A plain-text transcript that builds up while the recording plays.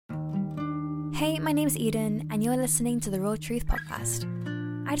Hey, my name's Eden, and you're listening to the Raw Truth podcast.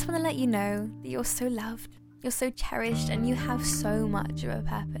 I just want to let you know that you're so loved, you're so cherished, and you have so much of a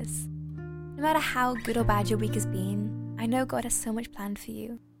purpose. No matter how good or bad your week has been, I know God has so much planned for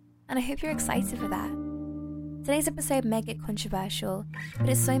you, and I hope you're excited for that. Today's episode may get controversial, but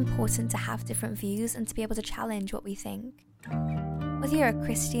it's so important to have different views and to be able to challenge what we think. Whether you're a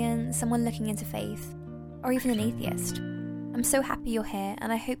Christian, someone looking into faith, or even an atheist, I'm so happy you're here,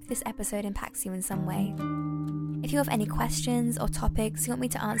 and I hope this episode impacts you in some way. If you have any questions or topics you want me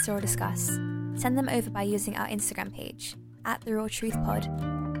to answer or discuss, send them over by using our Instagram page,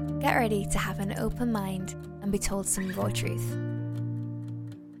 @TheRawTruthPod. Get ready to have an open mind and be told some raw truth.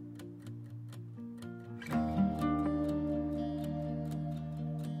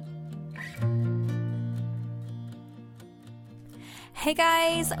 Hey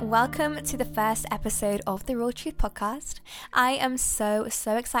guys, welcome to the first episode of the Raw Truth podcast. I am so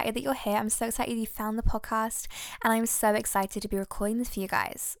excited that you're here. I'm so excited you found the podcast, and I'm so excited to be recording this for you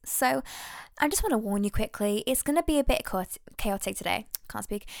guys. So I just want to warn you quickly, it's going to be a bit chaotic today. Can't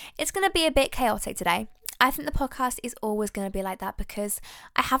speak. It's going to be a bit chaotic today. I think the podcast is always going to be like that because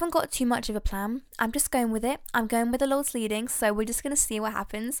I haven't got too much of a plan. I'm just going with it. I'm going with the Lord's leading, so we're just going to see what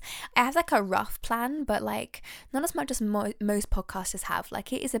happens. I have like a rough plan, but like not as much as most podcasters have.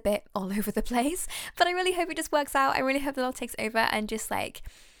 Like it is a bit all over the place, but I really hope it just works out. I really hope the Lord takes over and just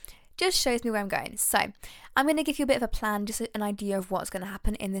shows me where I'm going. So I'm going to give you a bit of a plan, just an idea of what's going to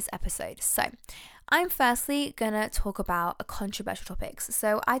happen in this episode. So I'm firstly going to talk about a controversial topics.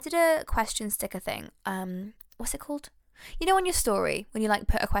 So I did a question sticker thing. What's it called? You know, on your story, when you like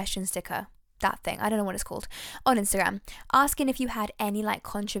put a question sticker, that thing, I don't know what it's called, on Instagram, asking if you had any like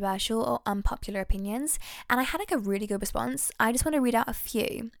controversial or unpopular opinions. And I had like a really good response. I just want to read out a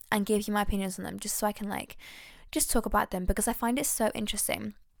few and give you my opinions on them, just so I can just talk about them, because I find it so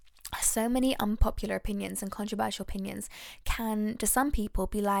interesting. So many unpopular opinions and controversial opinions can, to some people,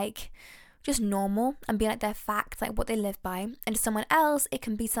 be like just normal and be like their fact, like what they live by. And to someone else, it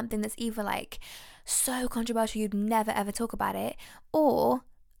can be something that's either like so controversial you'd never ever talk about it, or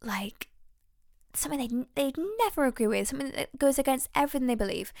like something they'd never agree with, something that goes against everything they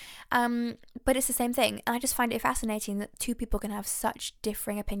believe. But it's the same thing. And I just find it fascinating that two people can have such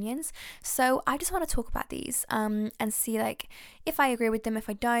differing opinions. So I just want to talk about these and see like if I agree with them, if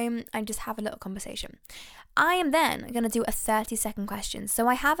I don't, and just have a little conversation. I am then going to do a 30-second question. So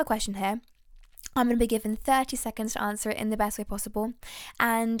I have a question here. I'm going to be given 30 seconds to answer it in the best way possible.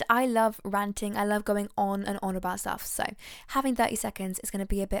 And I love ranting. I love going on and on about stuff. So having 30 seconds is going to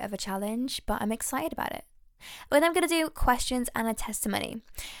be a bit of a challenge, but I'm excited about it. Then I'm going to do questions and a testimony.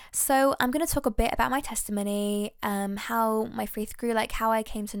 So I'm going to talk a bit about my testimony, how my faith grew, like how I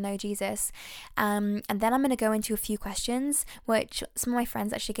came to know Jesus. And then I'm going to go into a few questions, which some of my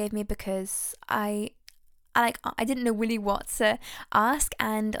friends actually gave me because I didn't know really what to ask,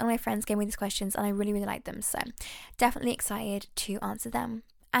 and one of my friends gave me these questions and I really liked them, so definitely excited to answer them.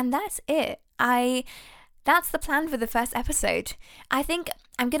 And that's it. That's the plan for the first episode. I think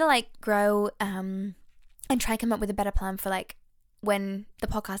I'm gonna grow and try and come up with a better plan for when the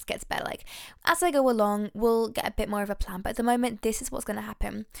podcast gets better. As I go along, we'll get a bit more of a plan, but at the moment this is what's going to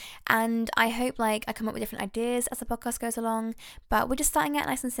happen, and I hope I come up with different ideas as the podcast goes along. But we're just starting out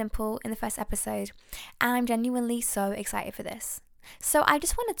nice and simple in the first episode, and I'm genuinely so excited for this. So I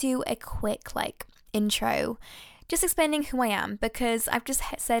just want to do a quick intro, just explaining who I am, because I've just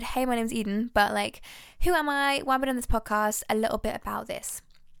said, hey, my name's Eden, but who am I, why am I on this podcast, a little bit about this.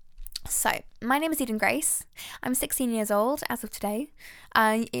 So, my name is Eden Grace. I'm 16 years old as of today.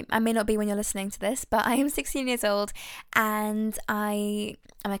 I may not be when you're listening to this, but I am 16 years old, and I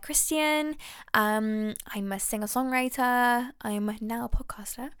am a Christian. I'm a singer-songwriter. I'm now a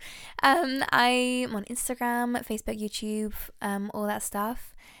podcaster. I'm on Instagram, Facebook, YouTube, all that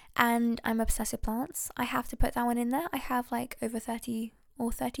stuff. And I'm obsessed with plants. I have to put that one in there. I have over 30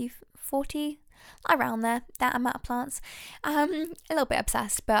 or 40, around there, that amount of plants. A little bit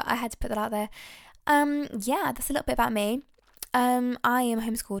obsessed, but I had to put that out there. That's a little bit about me. I am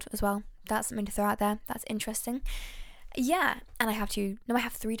homeschooled as well. That's something to throw out there. That's interesting. Yeah, and I have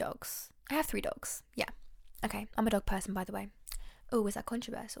 3 dogs. I have 3 dogs. Yeah. Okay, I'm a dog person, by the way. Oh, is that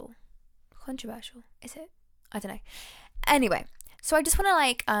controversial? Controversial? Is it? I don't know. Anyway, so I just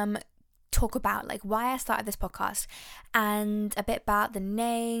want to talk about why I started this podcast, and a bit about the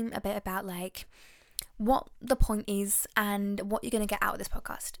name, a bit about what the point is and what you're going to get out of this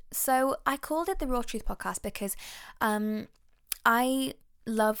podcast. So I called it the Raw Truth podcast because I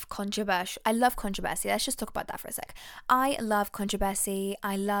love controversy. Let's just talk about that for a sec. I love controversy.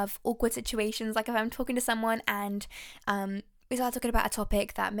 I love awkward situations, if I'm talking to someone and we start talking about a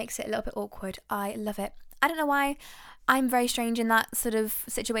topic that makes it a little bit awkward. I love it. I don't know why. I'm very strange in that sort of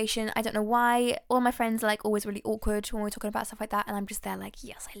situation. I don't know why. All my friends are like always really awkward when we're talking about stuff like that, and I'm just there like,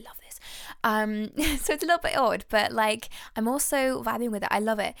 yes, I love this. So it's a little bit odd, but like I'm also vibing with it. I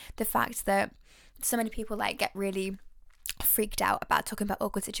love it. The fact that so many people like get really freaked out about talking about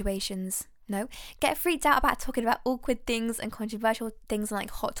awkward situations. No, get freaked out about talking about awkward things and controversial things and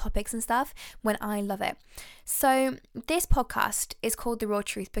like hot topics and stuff when I love it. So this podcast is called The Raw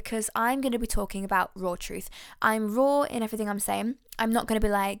Truth because I'm going to be talking about raw truth. I'm raw in everything I'm saying. I'm not going to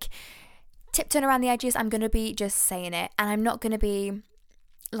be like tiptoeing around the edges. I'm going to be just saying it, and I'm not going to be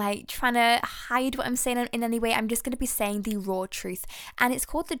like trying to hide what I'm saying in any way. I'm just going to be saying the raw truth, and it's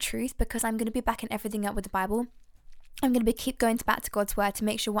called The Truth because I'm going to be backing everything up with the Bible. I'm going to keep going back to God's word to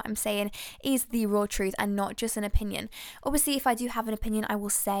make sure what I'm saying is the raw truth and not just an opinion. Obviously, if I do have an opinion, I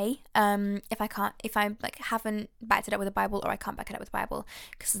will say, if I like haven't backed it up with the Bible, or I can't back it up with the Bible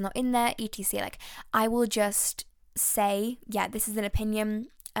because it's not in there, etc. Like I will just say, yeah, this is an opinion,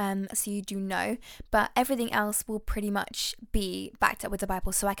 so you do know, but everything else will pretty much be backed up with the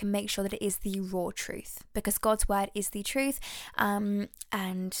Bible, so I can make sure that it is the raw truth because God's word is the truth, and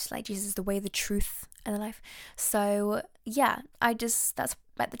like Jesus is the way, the truth, and the life. So yeah, that's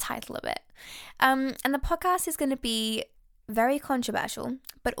like the title of it. And the podcast is going to be very controversial,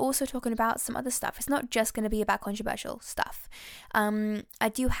 but also talking about some other stuff. It's not just going to be about controversial stuff.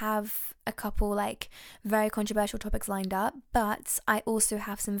 I do have a couple like very controversial topics lined up, but I also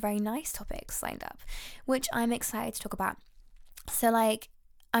have some very nice topics lined up, which I'm excited to talk about. So like,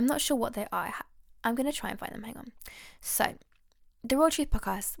 I'm not sure what they are. I'm going to try and find them. Hang on. So The Raw Truth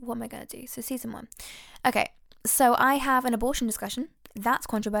podcast, what am I going to do? So season 1. Okay, so I have an abortion discussion. That's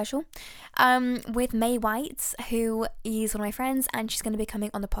controversial. With May White, who is one of my friends, and she's going to be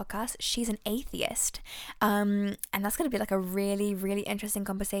coming on the podcast. She's an atheist. And that's going to be like a really, really interesting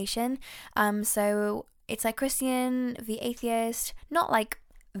conversation. So it's like Christian v atheist, not like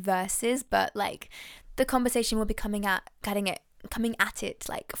versus, but like the conversation will be coming at it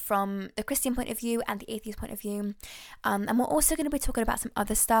like from the Christian point of view and the atheist point of view, and we're also going to be talking about some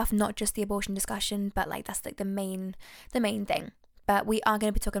other stuff, not just the abortion discussion, but like that's like the main thing, but we are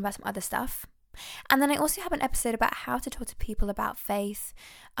going to be talking about some other stuff. And then I also have an episode about how to talk to people about faith,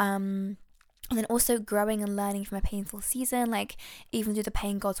 and then also growing and learning from a painful season, like even through the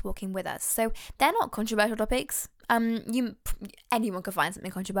pain, God's walking with us. So they're not controversial topics. Anyone could find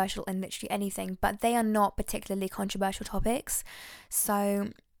something controversial in literally anything, but they are not particularly controversial topics. So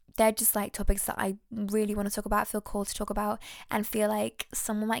they're just like topics that I really want to talk about, feel called to talk about, and feel like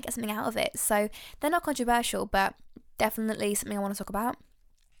someone might get something out of it. So they're not controversial, but definitely something I want to talk about.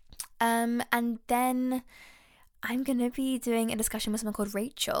 And then I'm going to be doing a discussion with someone called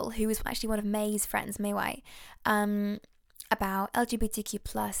Rachel, who is actually one of May's friends, May White, about LGBTQ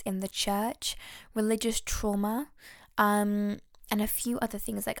plus in the church, religious trauma, and a few other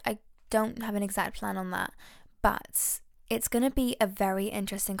things. Like I don't have an exact plan on that, but it's going to be a very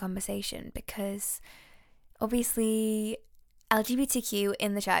interesting conversation because obviously LGBTQ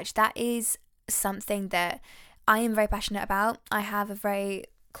in the church, that is something that I am very passionate about. I have a very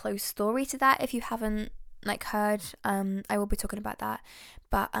close story to that. If you haven't like heard, I will be talking about that,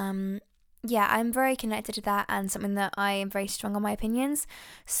 but yeah, I'm very connected to that and something that I am very strong on my opinions,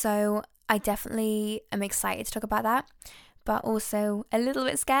 so I definitely am excited to talk about that, but also a little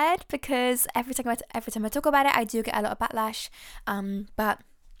bit scared because every time I talk about it, I do get a lot of backlash, but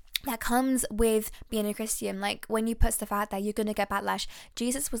that comes with being a Christian. Like when you put stuff out there, you're gonna get backlash.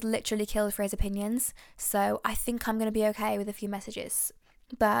 Jesus was literally killed for his opinions, so I think I'm gonna be okay with a few messages,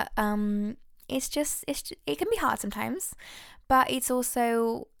 but it can be hard sometimes, but it's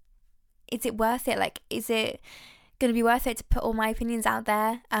also, is it worth it? Like, is it going to be worth it to put all my opinions out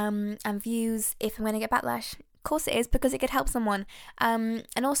there, and views if I'm going to get backlash? Of course it is, because it could help someone. And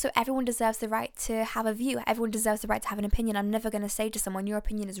also everyone deserves the right to have a view. Everyone deserves the right to have an opinion. I'm never going to say to someone, your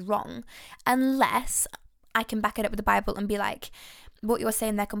opinion is wrong, unless I can back it up with the Bible and be like, what you're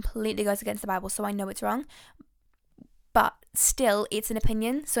saying there completely goes against the Bible, so I know it's wrong. But still, it's an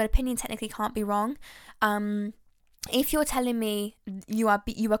opinion, so an opinion technically can't be wrong. If you're telling me you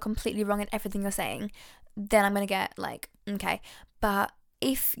are completely wrong in everything you're saying, then I'm going to get like, okay. But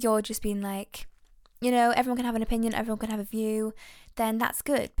if you're just being like, everyone can have an opinion, everyone can have a view, then that's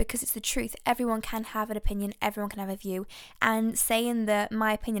good because it's the truth. Everyone can have an opinion, everyone can have a view. And saying that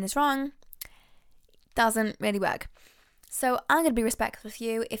my opinion is wrong doesn't really work. So I'm going to be respectful of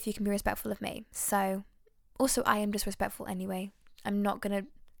you if you can be respectful of me. So also, I am disrespectful anyway. I'm not going to...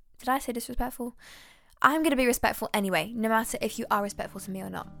 Did I say disrespectful? I'm going to be respectful anyway, no matter if you are respectful to me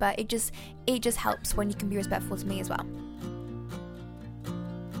or not. But it just helps when you can be respectful to me as well.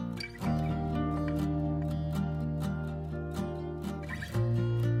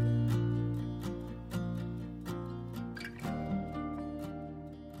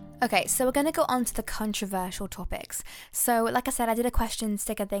 Okay, so we're going to go on to the controversial topics. So, like I said, I did a question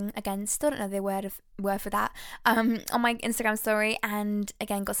sticker thing, again, still don't know the word for that, on my Instagram story, and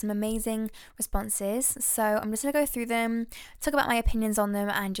again, got some amazing responses. So I'm just going to go through them, talk about my opinions on them,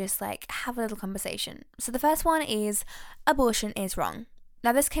 and just like have a little conversation. So the first one is, abortion is wrong.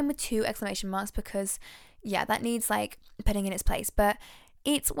 Now this came with 2 exclamation marks because, yeah, that needs like putting in its place, but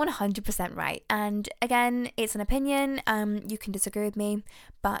it's 100% right. And again, it's an opinion. You can disagree with me,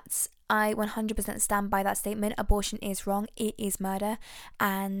 but I 100% stand by that statement. Abortion is wrong. It is murder.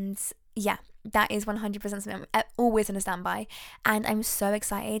 And yeah, that is 100% something I'm always going to stand by. And I'm so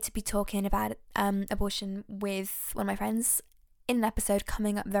excited to be talking about abortion with one of my friends in an episode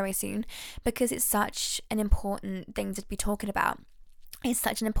coming up very soon, because it's such an important thing to be talking about. It's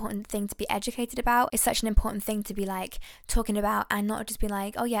such an important thing to be educated about. It's such an important thing to be like talking about, and not just be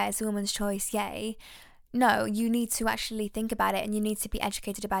like, oh yeah, it's a woman's choice, yay. No, you need to actually think about it, and you need to be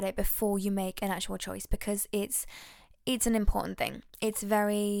educated about it before you make an actual choice, because it's an important thing. It's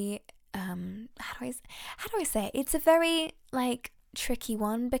very how do I say it? It's a very like tricky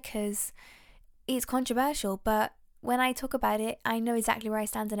one because it's controversial, but when I talk about it, I know exactly where I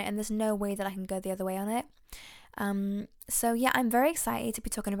stand on it, and there's no way that I can go the other way on it. So yeah, I'm very excited to be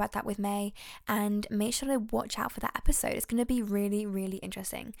talking about that with May, and make sure to watch out for that episode. It's going to be really, really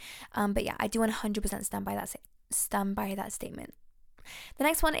interesting. But yeah, I do 100% stand by that statement. The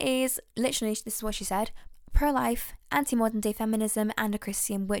next one is literally, this is what she said: pro-life, anti-modern day feminism, and a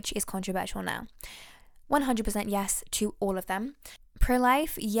Christian, which is controversial now. 100% yes to all of them.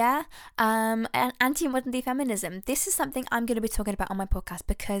 Pro-life, yeah, and anti-modern day feminism. This is something I'm going to be talking about on my podcast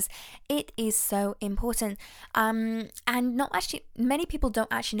because it is so important. And not actually, many people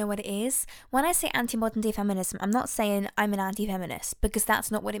don't actually know what it is. When I say anti-modern day feminism, I'm not saying I'm an anti-feminist, because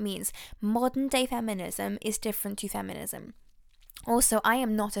that's not what it means. Modern day feminism is different to feminism. Also, I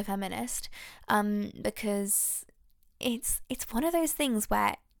am not a feminist, because it's one of those things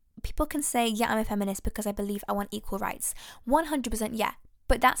where people can say, yeah, I'm a feminist because I believe I want equal rights. 100% yeah,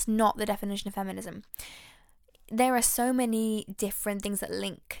 but that's not the definition of feminism. There are so many different things that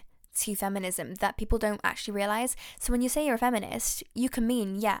link to feminism that people don't actually realize. So when you say you're a feminist, you can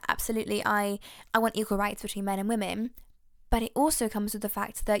mean, yeah, absolutely, I want equal rights between men and women, but it also comes with the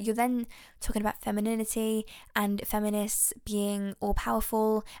fact that you're then talking about femininity and feminists being all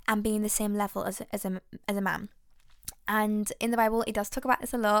powerful and being the same level as a man. And in the Bible, it does talk about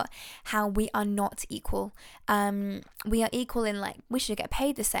this a lot, how we are not equal. We are equal in like, we should get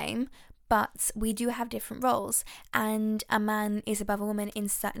paid the same, but we do have different roles, and a man is above a woman in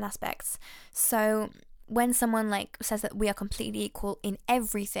certain aspects. So when someone like says that we are completely equal in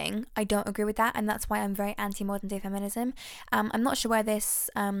everything, I don't agree with that, and that's why I'm very anti-modern day feminism. I'm not sure where this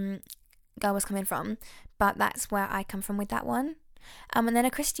girl was coming from, but that's where I come from with that one. And then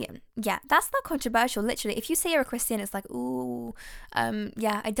a Christian. Yeah, that's not controversial. Literally, if you say you're a Christian, it's like, ooh,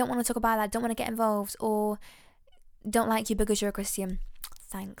 yeah, I don't want to talk about that, don't want to get involved, or don't like you because you're a Christian.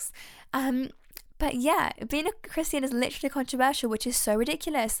 Thanks. But yeah, being a Christian is literally controversial, which is so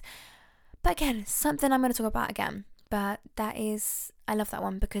ridiculous. But again, something I'm going to talk about again. But that is, I love that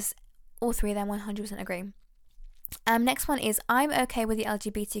one because all three of them 100% agree. Next one is, I'm okay with the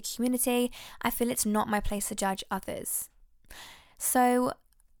LGBT community. I feel it's not my place to judge others. So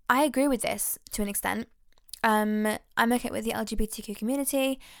I agree with this to an extent. I'm okay with the LGBTQ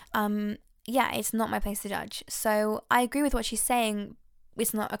community. Yeah, it's not my place to judge. So I agree with what she's saying.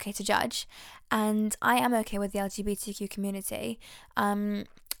 It's not okay to judge. And I am okay with the LGBTQ community.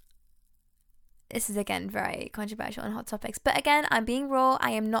 This is, again, very controversial and hot topics. But again, I'm being raw.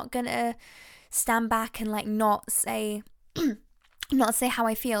 I am not going to stand back and like not say how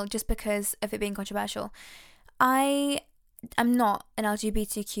I feel just because of it being controversial. I'm not an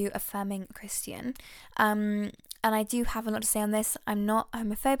LGBTQ affirming Christian. And I do have a lot to say on this. I'm not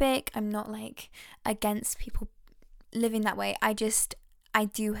homophobic. I'm not like against people living that way. I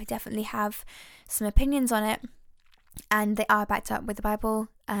do definitely have some opinions on it, and they are backed up with the Bible.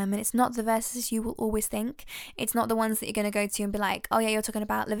 And it's not the verses you will always think. It's not the ones that you're going to go to and be like, oh yeah, you're talking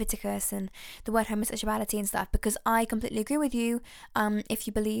about Leviticus and the word homosexuality and stuff, because I completely agree with you if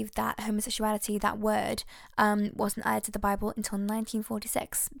you believe that homosexuality, that word, wasn't added to the Bible until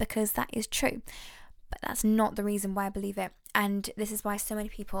 1946, because that is true. But that's not the reason why I believe it. And this is why so many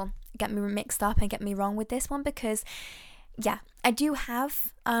people get me mixed up and get me wrong with this one, because yeah, I do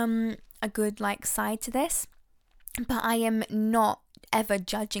have a good like side to this, but I am not ever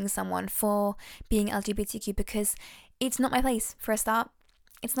judging someone for being LGBTQ, because it's not my place for a start.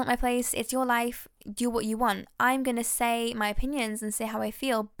 It's not my place. It's your life. Do what you want. I'm going to say my opinions and say how I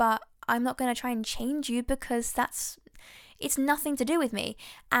feel, but I'm not going to try and change you, because It's nothing to do with me,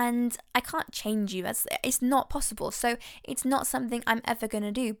 and I can't change you. It's not possible. So it's not something I'm ever going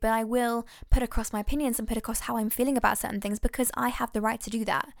to do, but I will put across my opinions and put across how I'm feeling about certain things because I have the right to do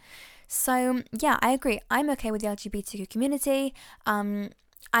that. So yeah, I agree. I'm okay with the LGBTQ community.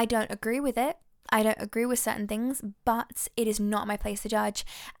 I don't agree with it. I don't agree with certain things, but it is not my place to judge.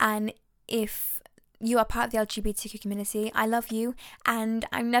 And if you are part of the LGBTQ community, I love you, and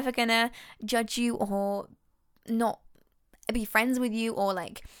I'm never gonna judge you or not be friends with you or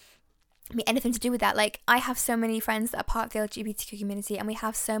like be anything to do with that. Like, I have so many friends that are part of the LGBTQ community, and we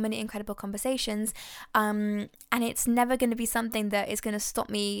have so many incredible conversations, and it's never going to be something that is going to stop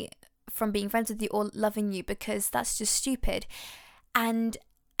me from being friends with you or loving you, because that's just stupid. And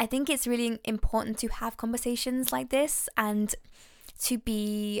I think it's really important to have conversations like this and to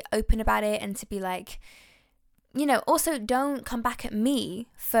be open about it, and to be like, you know, also don't come back at me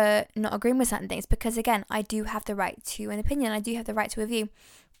for not agreeing with certain things, because again, I do have the right to an opinion. I do have the right to a view.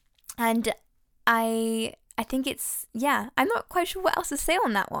 And I think it's, yeah, I'm not quite sure what else to say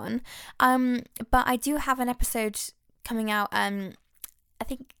on that one. But I do have an episode coming out, I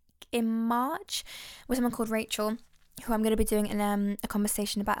think in March, with someone called Rachel, who I'm going to be doing a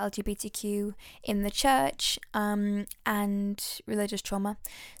conversation about LGBTQ in the church, and religious trauma.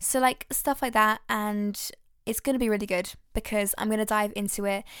 So like stuff like that, and it's going to be really good because I'm going to dive into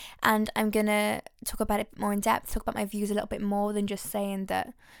it, and I'm going to talk about it more in depth, talk about my views a little bit more than just saying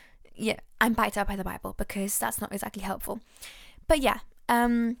that, yeah, I'm backed up by the Bible, because that's not exactly helpful. But yeah,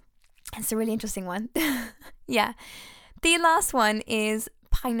 it's a really interesting one. Yeah. The last one is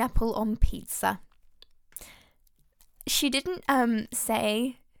pineapple on pizza. She didn't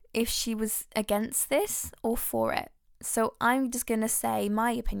say if she was against this or for it. So I'm just going to say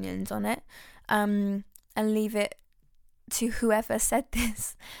my opinions on it, and leave it to whoever said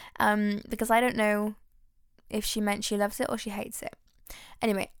this, because I don't know if she meant she loves it or she hates it.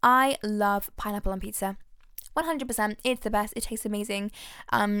 Anyway, I love pineapple on pizza. 100%. It's the best. It tastes amazing.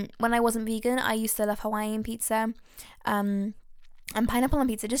 When I wasn't vegan, I used to love Hawaiian pizza. And pineapple on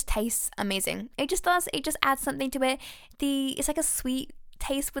pizza just tastes amazing. It just does. It just adds something to it. It's like a sweet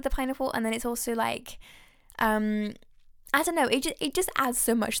taste with the pineapple, and then it's also like, I don't know. It just adds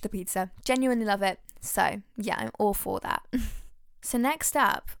so much to the pizza. Genuinely love it. So yeah, I'm all for that. So next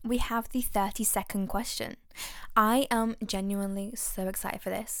up, we have the 30-second question. I am genuinely so excited for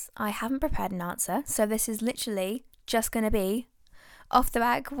this. I haven't prepared an answer, so this is literally just going to be off the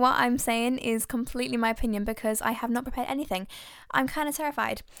back. What I'm saying is completely my opinion because I have not prepared anything. I'm kind of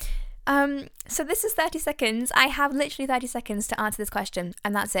terrified. So this is 30 seconds. I have literally 30 seconds to answer this question,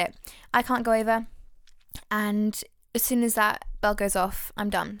 and that's it. I can't go over, and as soon as that bell goes off, I'm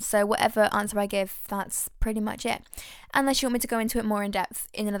done. So whatever answer I give, that's pretty much it. Unless you want me to go into it more in depth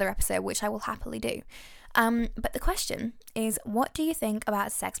in another episode, which I will happily do. But the question is, what do you think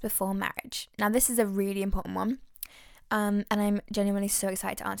about sex before marriage? Now, this is a really important one. And I'm genuinely so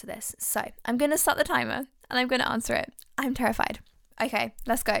excited to answer this. So I'm going to start the timer and I'm going to answer it. I'm terrified. Okay,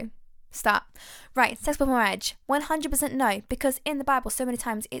 let's go. Start. Right, sex before marriage. 100% no, because in the Bible so many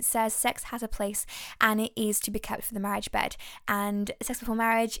times it says sex has a place and it is to be kept for the marriage bed. And sex before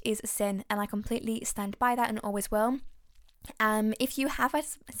marriage is a sin, and I completely stand by that and always will. If you have a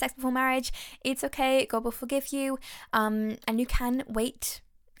sex before marriage, it's okay. God will forgive you. And you can wait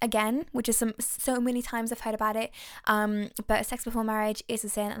again, which is so many times I've heard about it. But sex before marriage is a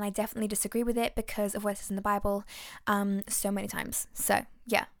sin, and I definitely disagree with it because of what it says in the Bible so many times. So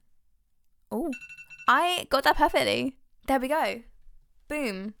yeah. Oh, I got that perfectly. There we go.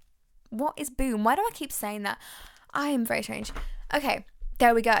 Boom. What is boom? Why do I keep saying that? I am very strange. Okay,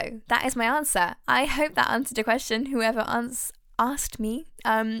 there we go. That is my answer. I hope that answered your question, whoever asked me.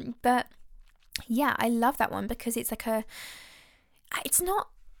 But yeah, I love that one because it's like it's not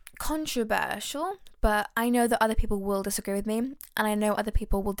controversial, but I know that other people will disagree with me, and I know other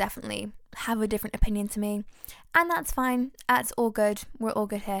people will definitely have a different opinion to me, and that's fine. That's all good. We're all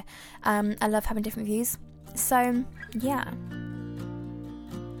good here. I love having different views. So yeah.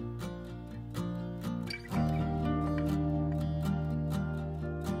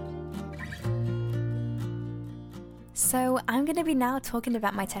 So I'm going to be now talking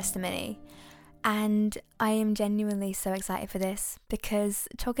about my testimony. And I am genuinely so excited for this because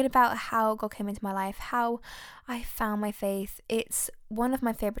talking about how God came into my life, how I found my faith, it's one of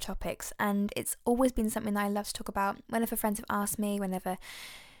my favourite topics, and it's always been something that I love to talk about whenever friends have asked me, whenever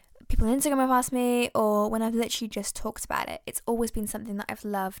people on Instagram have asked me, or when I've literally just talked about it. It's always been something that I've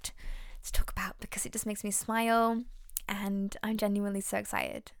loved to talk about because it just makes me smile, and I'm genuinely so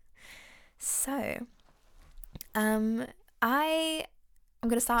excited. So, I'm going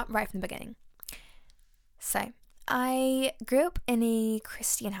to start right from the beginning. So, I grew up in a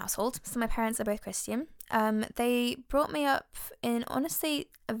Christian household, so my parents are both Christian. They brought me up in, honestly,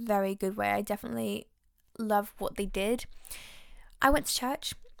 a very good way. I definitely love what they did. I went to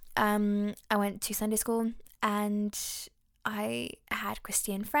church, I went to Sunday school, and I had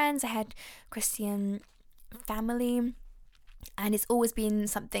Christian friends, I had Christian family, and it's always been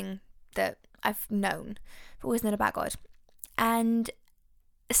something that I've known. I've always known about God. And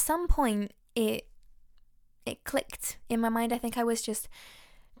at some point, it clicked in my mind. I think I was just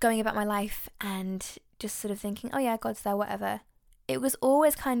going about my life and just sort of thinking, oh yeah, God's there, whatever. It was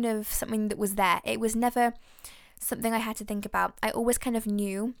always kind of something that was there. It was never something I had to think about. I always kind of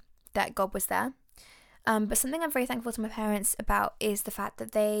knew that God was there. But something I'm very thankful to my parents about is the fact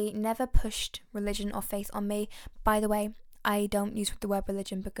that they never pushed religion or faith on me. By the way, I don't use the word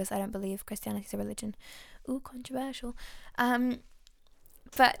religion because I don't believe Christianity is a religion. Ooh, controversial.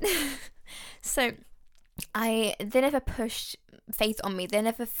 But so they never pushed faith on me. They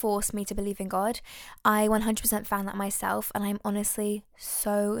never forced me to believe in God. I 100% found that myself, and I'm honestly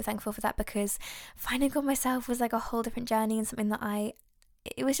so thankful for that, because finding God myself was like a whole different journey and something that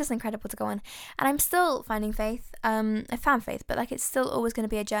it was just incredible to go on. And I'm still finding faith. I found faith, but like it's still always going to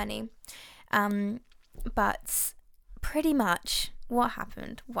be a journey. But pretty much what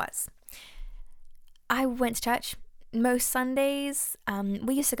happened was I went to church most Sundays.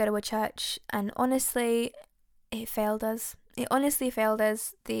 We used to go to a church, and honestly, it failed us. It honestly failed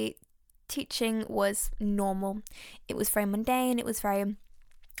us. The teaching was normal. It was very mundane. It was very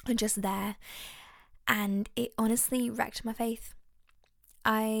just there. And it honestly wrecked my faith.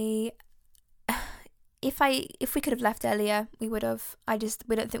 If we could have left earlier, we would have.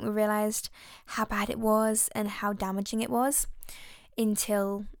 We don't think we realised how bad it was and how damaging it was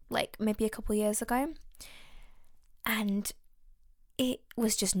until like maybe a couple years ago. And it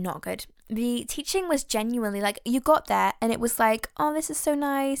was just not good. The teaching was genuinely like, you got there and it was like, oh, this is so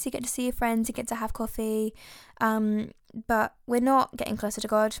nice. You get to see your friends, you get to have coffee. But we're not getting closer to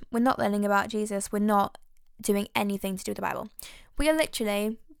God. We're not learning about Jesus. We're not doing anything to do with the Bible. We are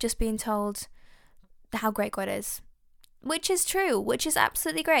literally just being told how great God is, which is true, which is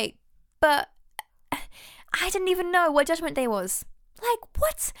absolutely great. But I didn't even know what Judgment Day was. Like,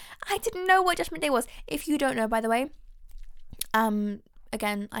 what? I didn't know what Judgment Day was. If you don't know, by the way,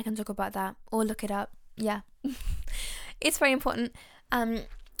 again, I can talk about that or look it up. Yeah, it's very important.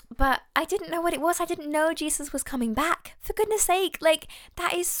 But I didn't know what it was. I didn't know Jesus was coming back. For goodness sake, like,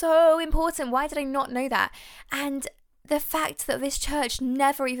 that is so important. Why did I not know that? And the fact that this church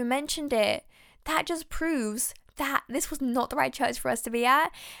never even mentioned it, that just proves that this was not the right church for us to be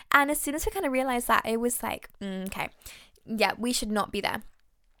at. And as soon as we kind of realized that, it was like, okay, yeah, we should not be there.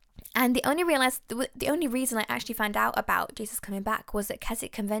 And the only reason I actually found out about Jesus coming back was at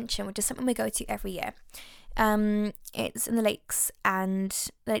Keswick Convention, which is something we go to every year. It's in the Lakes and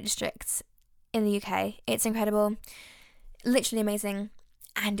the Lake District in the UK. It's incredible, literally amazing,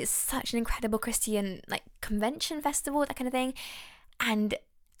 and it's such an incredible Christian like convention festival, that kind of thing. And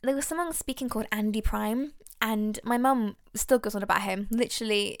there was someone speaking called Andy Prime, and my mum still goes on about him,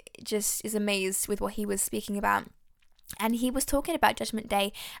 literally just is amazed with what he was speaking about. And he was talking about Judgment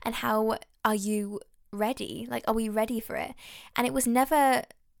Day and how are you ready? Like, are we ready for it? And it was never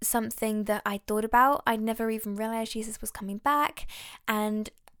something that I thought about. I'd never even realised Jesus was coming back. And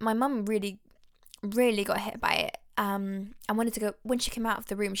my mum really, really got hit by it. I wanted to go, when she came out of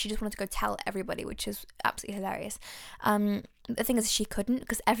the room, she just wanted to go tell everybody, which is absolutely hilarious. The thing is, she couldn't,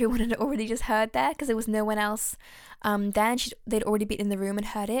 because everyone had already just heard there, because there was no one else there, and they'd already been in the room and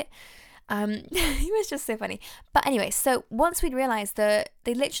heard it. It was just so funny. But anyway, so once we'd realised that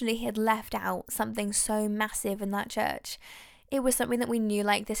they literally had left out something so massive in that church, it was something that we knew,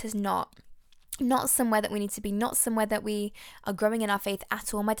 like, this is not somewhere that we need to be, not somewhere that we are growing in our faith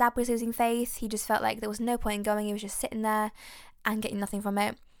at all. My dad was losing faith. He just felt like there was no point in going. He was just sitting there and getting nothing from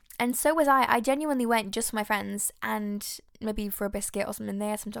it. And so was I. I genuinely went just for my friends and maybe for a biscuit or something. They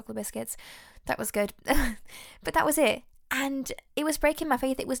had some chocolate biscuits. That was good. But that was it. And it was breaking my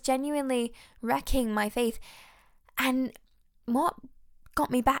faith. It was genuinely wrecking my faith. And what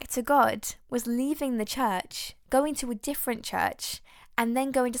got me back to God was leaving the church, going to a different church, and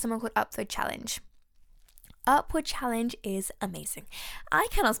then going to someone called Upward Challenge. Upward Challenge is amazing. I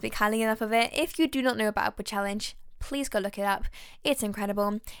cannot speak highly enough of it. If you do not know about Upward Challenge, please go look it up. It's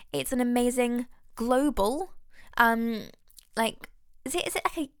incredible. It's an amazing global, is it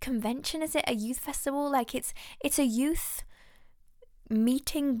like a convention? Is it a youth festival? Like it's a youth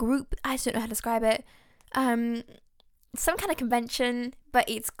meeting group. I don't know how to describe it. Some kind of convention, but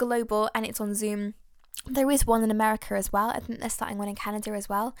it's global and it's on Zoom. There is one in America as well. I think they're starting one in Canada as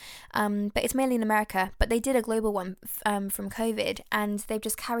well. But it's mainly in America. But they did a global one from COVID, and they've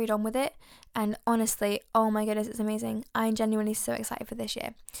just carried on with it. And honestly, oh my goodness, it's amazing. I'm genuinely so excited for this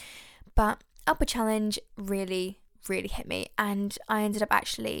year. But Upper Challenge really, really hit me. And I ended up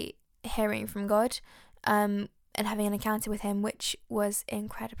actually hearing from God and having an encounter with him, which was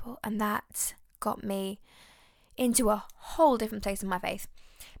incredible. And that got me into a whole different place in my faith.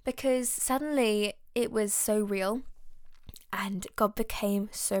 Because suddenly it was so real and God became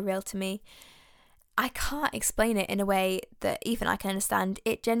so real to me. I can't explain it in a way that even I can understand.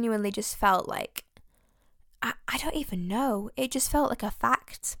 It genuinely just felt like, I don't even know. It just felt like a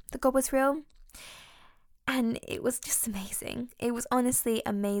fact that God was real. And it was just amazing. It was honestly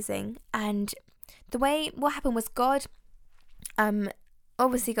amazing. And what happened was God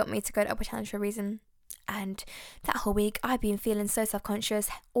obviously got me to go to Upper Challenge for a reason. And that whole week I've been feeling so self-conscious,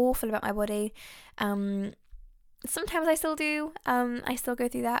 awful about my body. Sometimes I still do. I still go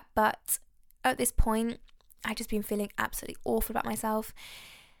through that. But at this point, I've just been feeling absolutely awful about myself.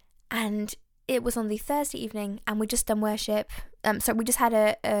 And it was on the Thursday evening, and we just done worship. So we just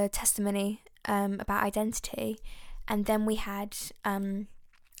had a testimony about identity. And then we had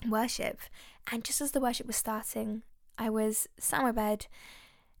worship. And just as the worship was starting, I was sat on my bed,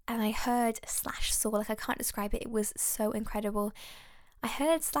 and I heard /saw, like I can't describe it. It was so incredible. I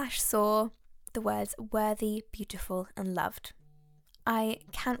heard /saw the words worthy, beautiful, and loved. My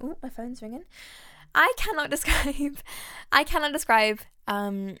phone's ringing. I cannot describe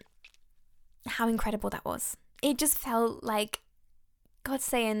how incredible that was. It just felt like God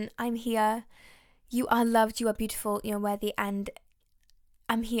saying, I'm here. You are loved, you are beautiful, you are worthy, and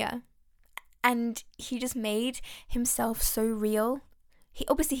I'm here. And he just made himself so real. He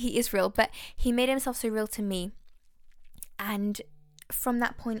is real, but he made himself so real to me. And from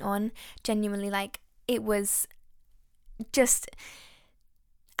that point on, genuinely, like, it was just,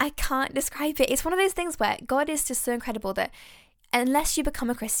 I can't describe it. It's one of those things where God is just so incredible that unless you become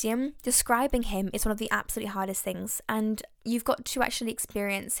a Christian, describing him is one of the absolutely hardest things. And you've got to actually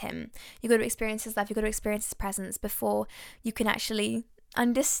experience him. You've got to experience his love. You've got to experience his presence before you can actually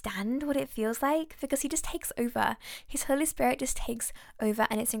understand what it feels like, because he just takes over. His Holy Spirit just takes over,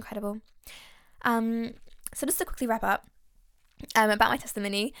 and it's incredible. So just to quickly wrap up about my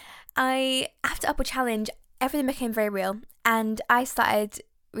testimony, after Upper Challenge, everything became very real, and I started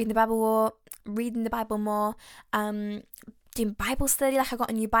reading the Bible more, doing Bible study, like I got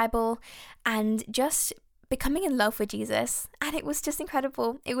a new Bible, and just becoming in love with Jesus. And it was just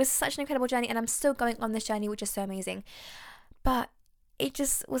incredible. It was such an incredible journey, and I'm still going on this journey, which is so amazing. But it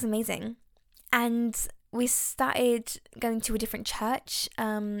just was amazing. And we started going to a different church.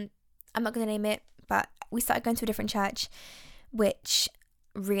 I'm not going to name it, but we started going to a different church, which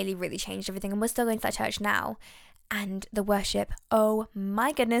really, really changed everything. And we're still going to that church now. And the worship, oh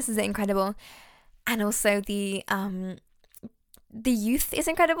my goodness, is it incredible. And also the youth is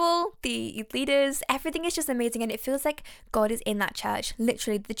incredible, the leaders, everything is just amazing, and it feels like God is in that church.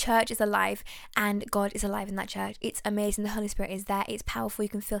 Literally, the church is alive, and God is alive in that church. It's amazing. The Holy Spirit is there. It's powerful. You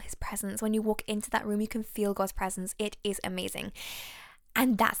can feel his presence. When you walk into that room, you can feel God's presence. It is amazing.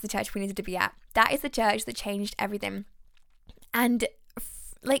 And that's the church we needed to be at. That is the church that changed everything. And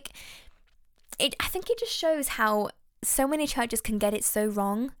I think it just shows how so many churches can get it so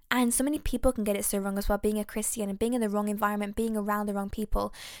wrong, and so many people can get it so wrong as well. Being a Christian and being in the wrong environment, being around the wrong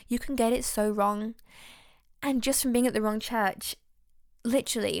people, you can get it so wrong. And just from being at the wrong church,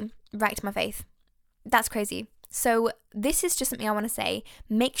 literally wrecked my faith. That's crazy. So this is just something I want to say.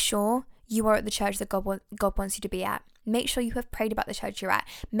 Make sure you are at the church that God wants you to be at. Make sure you have prayed about the church you're at.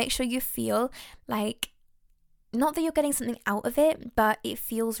 Make sure you feel like, not that you're getting something out of it, but it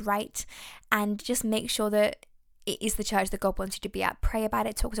feels right. And just make sure that it is the church that God wants you to be at. Pray about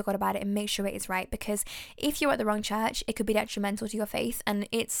it, talk to God about it, and make sure it is right. Because if you're at the wrong church, it could be detrimental to your faith, and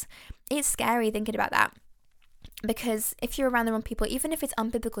it's scary thinking about that. Because if you're around the wrong people, even if it's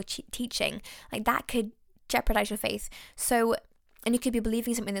unbiblical teaching, like that could jeopardize your faith. So, and you could be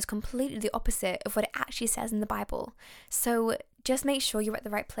believing something that's completely the opposite of what it actually says in the Bible. So just make sure you're at the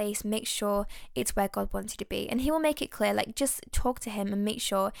right place. Make sure it's where God wants you to be. And he will make it clear. Like, just talk to him and make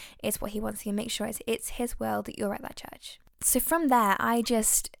sure it's what he wants you to. Make sure it's his will that you're at that church. So from there, I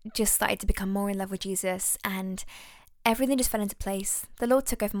just started to become more in love with Jesus, and everything just fell into place. The Lord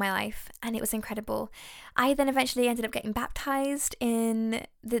took over my life, and it was incredible. I then eventually ended up getting baptized in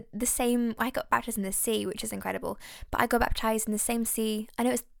the same, I got baptized in the sea, which is incredible, but I got baptized in the same sea. I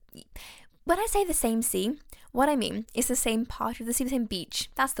know when I say the same sea, what I mean is the same part of the sea, the same beach.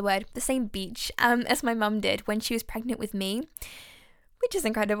 That's the word, the same beach as my mum did when she was pregnant with me, which is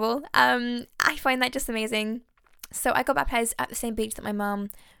incredible. I I find that just amazing. So I got baptized at the same beach that my mum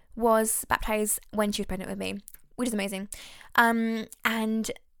was baptized when she was pregnant with me, which is amazing.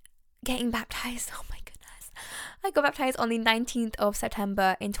 And getting baptized, oh my goodness. I got baptized on the 19th of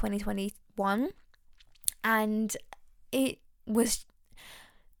September in 2021. And it was,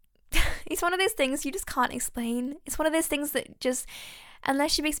 it's one of those things you just can't explain. It's one of those things that just,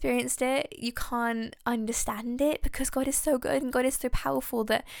 unless you've experienced it, you can't understand it, because God is so good and God is so powerful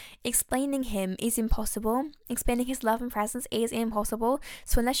that explaining him is impossible. Explaining his love and presence is impossible.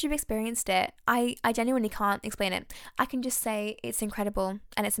 So unless you've experienced it, I genuinely can't explain it. I can just say it's incredible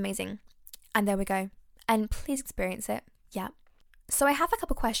and it's amazing. And there we go. And please experience it. Yeah. So I have a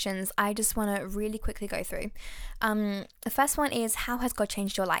couple questions I just want to really quickly go through. The first one is, how has God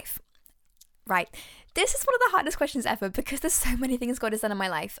changed your life? Right. This is one of the hardest questions ever, because there's so many things God has done in my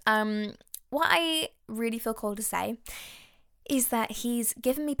life. What I really feel called to say is that he's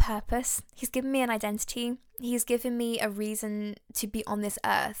given me purpose. He's given me an identity. He's given me a reason to be on this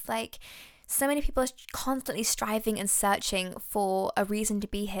earth. Like, so many people are constantly striving and searching for a reason to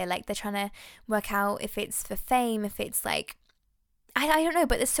be here. Like, they're trying to work out if it's for fame, if it's like, I don't know,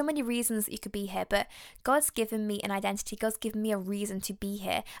 but there's so many reasons that you could be here. But God's given me an identity. God's given me a reason to be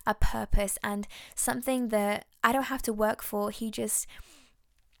here, a purpose, and something that I don't have to work for. He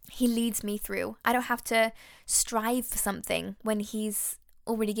leads me through. I don't have to strive for something when he's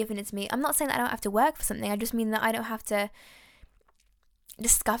already given it to me. I'm not saying that I don't have to work for something. I just mean that I don't have to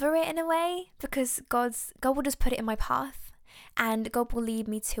discover it in a way, because God will just put it in my path, and God will lead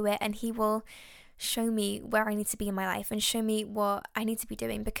me to it, and he will show me where I need to be in my life and show me what I need to be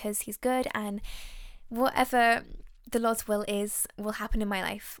doing, because he's good, and whatever the Lord's will is will happen in my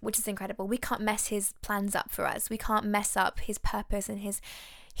life, which is incredible. We can't mess his plans up for us. We can't mess up his purpose and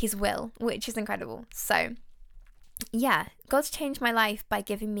his will, which is incredible. So yeah, God's changed my life by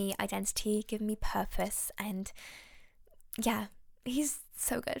giving me identity, giving me purpose, and yeah, he's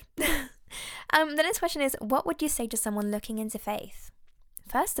so good. The next question is, what would you say to someone looking into faith?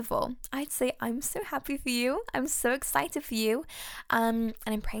 First of all, I'd say I'm so happy for you. I'm so excited for you. And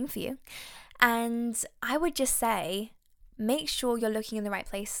I'm praying for you. And I would just say, make sure you're looking in the right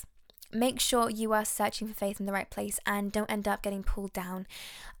place. Make sure you are searching for faith in the right place, and don't end up getting pulled down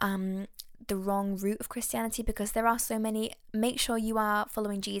the wrong route of Christianity, because there are so many. Make sure you are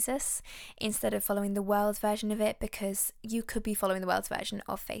following Jesus instead of following the world's version of it, because you could be following the world's version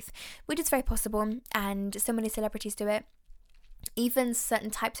of faith, which is very possible. And so many celebrities do it. Even certain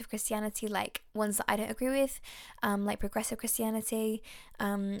types of Christianity, like ones that I don't agree with, like progressive Christianity,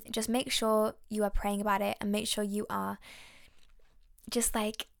 just make sure you are praying about it, and make sure you are just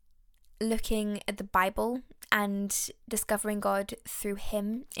like looking at the Bible and discovering God through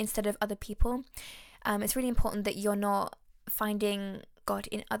him instead of other people. It's really important that you're not finding God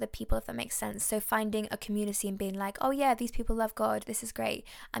in other people, if that makes sense. So finding a community and being like, oh yeah, these people love God, this is great,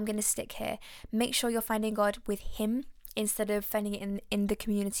 I'm going to stick here. Make sure you're finding God with him instead of finding it in the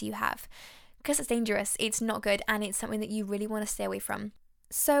community you have, because it's dangerous, it's not good, and it's something that you really want to stay away from.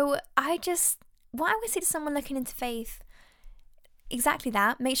 So what I would say to someone looking into faith, exactly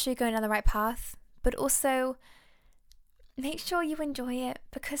that. Make sure you're going down the right path, but also make sure you enjoy it,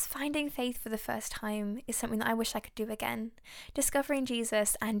 because finding faith for the first time is something that I wish I could do again. Discovering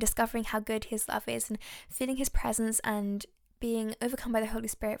Jesus and discovering how good his love is, and feeling his presence and being overcome by the Holy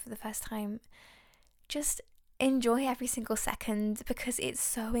Spirit for the first time. Just enjoy every single second, because it's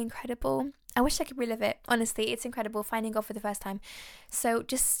so incredible. I wish I could relive it. Honestly, it's incredible finding God for the first time. So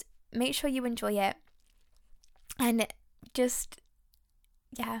just make sure you enjoy it, and just,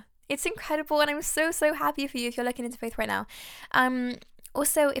 yeah, it's incredible. And I'm so happy for you if you're looking into faith right now.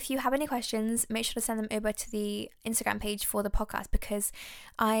 Also, if you have any questions, make sure to send them over to the Instagram page for the podcast, because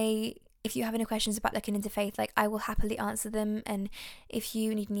if you have any questions about looking into faith, like, I will happily answer them. And if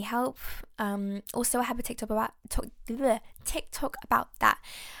you need any help, also I have a TikTok about that,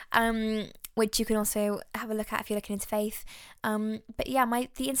 which you can also have a look at if you're looking into faith. But yeah,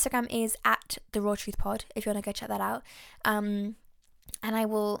 the Instagram is at the Raw Truth Pod, if you want to go check that out. And I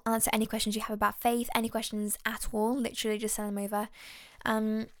will answer any questions you have about faith, any questions at all. Literally just send them over.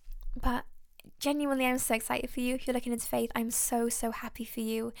 But genuinely, I'm so excited for you. If you're looking into faith, I'm so happy for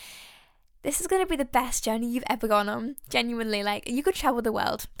you. This is going to be the best journey you've ever gone on. Genuinely, like, you could travel the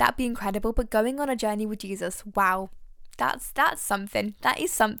world. That'd be incredible. But going on a journey with Jesus, wow. That's something. That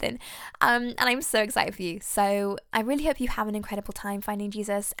is something. And I'm so excited for you. So I really hope you have an incredible time finding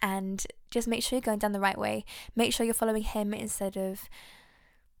Jesus, and just make sure you're going down the right way. Make sure you're following him instead of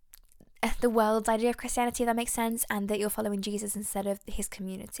the world's idea of Christianity, if that makes sense, and that you're following Jesus instead of his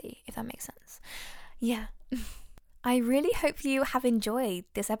community, if that makes sense. Yeah. I really hope you have enjoyed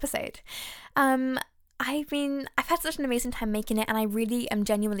this episode. I've had such an amazing time making it, and I really am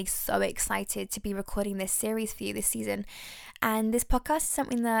genuinely so excited to be recording this series for you this season. And this podcast is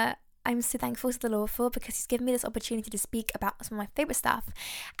something that I'm so thankful to the Lord for, because He's given me this opportunity to speak about some of my favourite stuff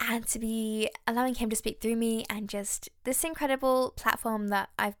and to be allowing Him to speak through me, and just this incredible platform that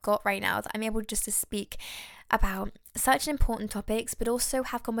I've got right now, that I'm able just to speak about such important topics, but also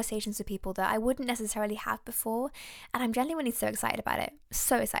have conversations with people that I wouldn't necessarily have before. And I'm genuinely so excited about it.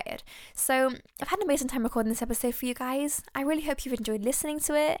 So excited. So I've had an amazing time recording this episode for you guys. I really hope you've enjoyed listening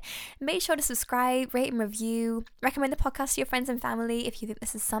to it. Make sure to subscribe, rate and review. Recommend the podcast to your friends and family if you think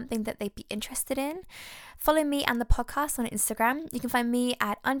this is something that they'd be interested in. Follow me and the podcast on Instagram. You can find me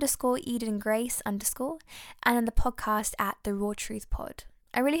at _EdenGrace_ and then the podcast at The Raw Truth Pod.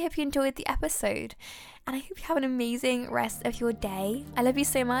 I really hope you enjoyed the episode, and I hope you have an amazing rest of your day. I love you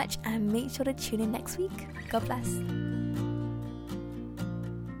so much, and make sure to tune in next week. God bless.